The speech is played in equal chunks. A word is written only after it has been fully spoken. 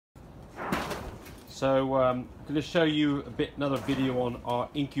So I'm going to show you another video on our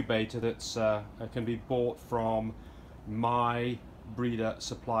incubator that's can be bought from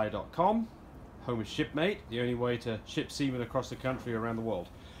mybreedersupply.com. Home of Shipmate, the only way to ship semen across the country around the world.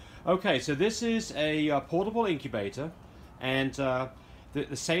 Okay, so this is a portable incubator, and the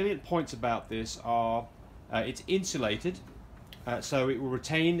salient points about this are it's insulated, so it will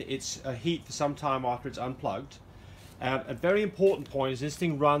retain its heat for some time after it's unplugged. A very important point is this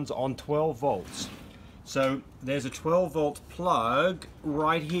thing runs on 12 volts. So there's a 12 volt plug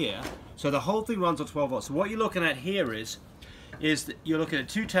right here. So the whole thing runs on 12 volts. So what you're looking at here is that you're looking at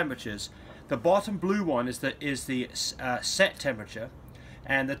two temperatures. The bottom blue one is the set temperature,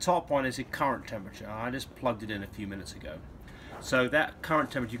 and the top one is the current temperature. I just plugged it in a few minutes ago. So that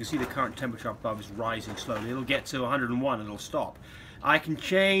current temperature, you can see the current temperature up above is rising slowly. It'll get to 101 and it'll stop. I can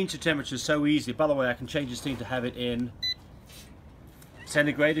change the temperature so easily. By the way, I can change this thing to have it in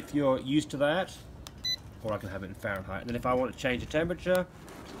centigrade if you're used to that, or I can have it in Fahrenheit. And then if I want to change the temperature,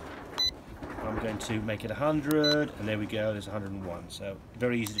 I'm going to make it 100, and there we go, there's 101. So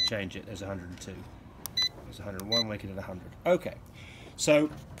very easy to change it. There's 102. There's 101, make it at 100. Okay,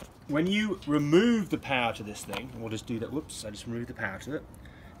 so when you remove the power to this thing, we'll just do that. Whoops, I just removed the power to it.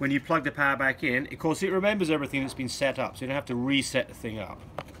 When you plug the power back in, of course it remembers everything that's been set up, so you don't have to reset the thing up.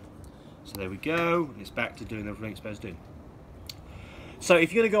 So there we go, and it's back to doing everything it's supposed to do. So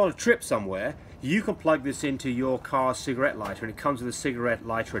if you're going to go on a trip somewhere, you can plug this into your car's cigarette lighter, and it comes with a cigarette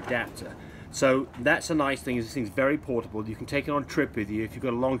lighter adapter. So that's a nice thing, is this thing's very portable. You can take it on a trip with you if you've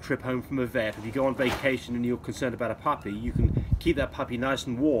got a long trip home from a vet. If you go on vacation and you're concerned about a puppy, you can keep that puppy nice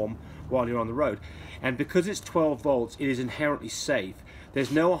and warm while you're on the road. And because it's 12 volts, it is inherently safe. There's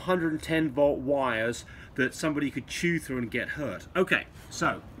no 110 volt wires that somebody could chew through and get hurt. Okay,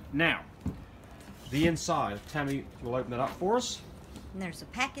 so now the inside. Tammy will open it up for us. And there's a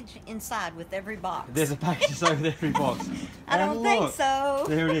package inside with every box. There's a package inside with every box. I don't think so.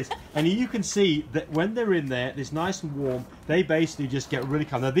 There it is. And you can see that when they're in there, it's nice and warm. They basically just get really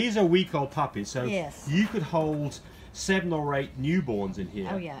calm. Now these are week-old puppies, so yes, you could hold 7 or 8 newborns in here.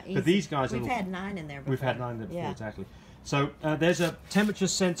 Oh yeah, easy. But these guys we've had 9 in there before. We've had 9 in there before, yeah. Exactly. So there's a temperature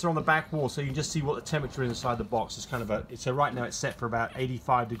sensor on the back wall, so you can just see what the temperature is inside the box. It's kind of so right now it's set for about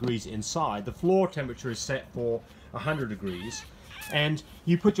 85 degrees inside. The floor temperature is set for 100 degrees. And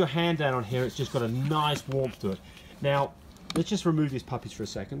you put your hand down on here, it's just got a nice warmth to it. Now, let's just remove these puppies for a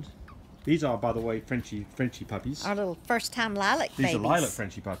second. These are, by the way, Frenchie puppies. Our little first-time lilac babies. These are lilac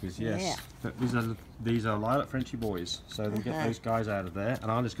Frenchie puppies, yes. Yeah. These are lilac Frenchie boys. So we'll get those guys out of there,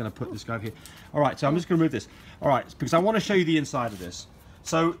 and I'm just going to put this guy here. All right, so I'm just going to remove this. All right, because I want to show you the inside of this.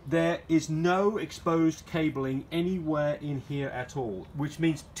 So there is no exposed cabling anywhere in here at all, which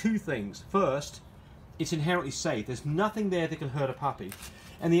means 2 things. First, it's inherently safe. There's nothing there that can hurt a puppy.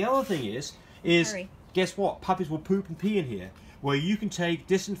 And the other thing is guess what? Puppies will poop and pee in here. Where you can take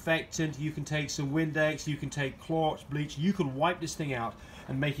disinfectant, you can take some Windex, you can take Clorox bleach, you can wipe this thing out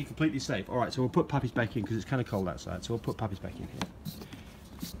and make it completely safe. All right, so we'll put puppies back in because it's kind of cold outside. So we'll put puppies back in here.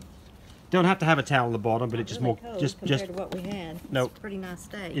 Don't have to have a towel on the bottom, but it's just really more just compared to what we had. No, it's a pretty nice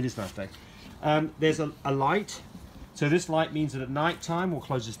day. It is a nice day. There's a light. So this light means that at night time, we'll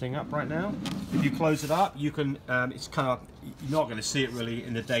close this thing up right now. If you close it up, you can, it's kind of, you're not going to see it really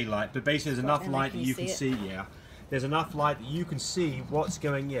in the daylight, but basically there's enough light that you can see, yeah. There's enough light that you can see what's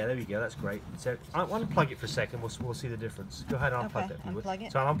going, yeah, there we go, that's great. So I want to unplug it for a second, we'll see the difference. Go ahead and unplug that if you would.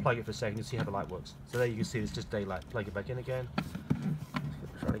 It. So I'll unplug it for a second and see how the light works. So there you can see it's just daylight. Plug it back in again.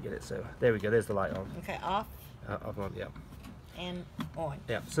 Trying to get it, so there we go, there's the light on. Okay, off. Off on, yeah. And on.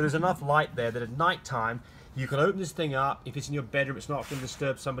 Yeah, so there's enough light there that at night time, you can open this thing up. If it's in your bedroom, it's not going to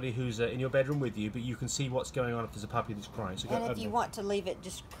disturb somebody who's in your bedroom with you, but you can see what's going on if there's a puppy that's crying. So and if you want to leave it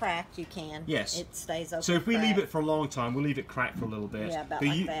just cracked, you can. Yes. It stays open. So if we leave it for a long time, we'll leave it cracked for a little bit. Yeah, about but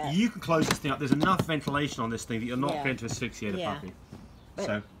like that. You can close this thing up. There's enough ventilation on this thing that you're not going to asphyxiate a puppy. But,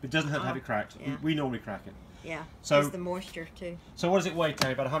 so it doesn't hurt to have it cracked. Yeah. We normally crack it. Yeah, so the moisture too. So what does it weigh,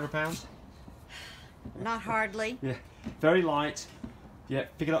 Terry? About 100 pounds? Not hardly. Yeah, very light. Yeah,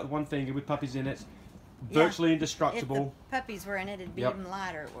 pick it up with one finger with puppies in it. Virtually indestructible. If the puppies were in it, it'd be even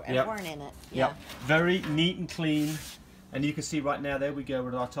lighter. If weren't in it. Yeah. Very neat and clean. And you can see right now, there we go, we're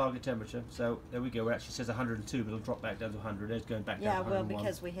at our target temperature. So there we go, it actually says 102, but it'll drop back down to 100. It's going back down to 101. Yeah, well,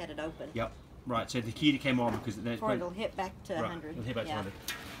 because we had it open. Yep. Right, so the heater came on because then it'll hit back to 100. It'll hit back to 100.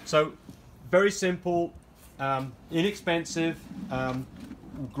 So, very simple, inexpensive,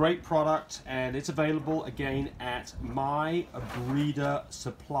 great product, and it's available again at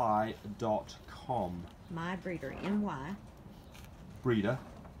mybreedersupply.com. My Breeder, M-Y. Breeder,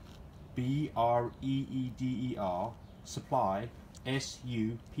 B-R-E-E-D-E-R, supply,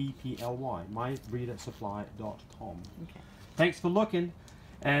 SUPPLY, mybreedersupply.com. Okay. Thanks for looking,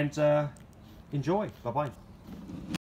 and enjoy. Bye-bye.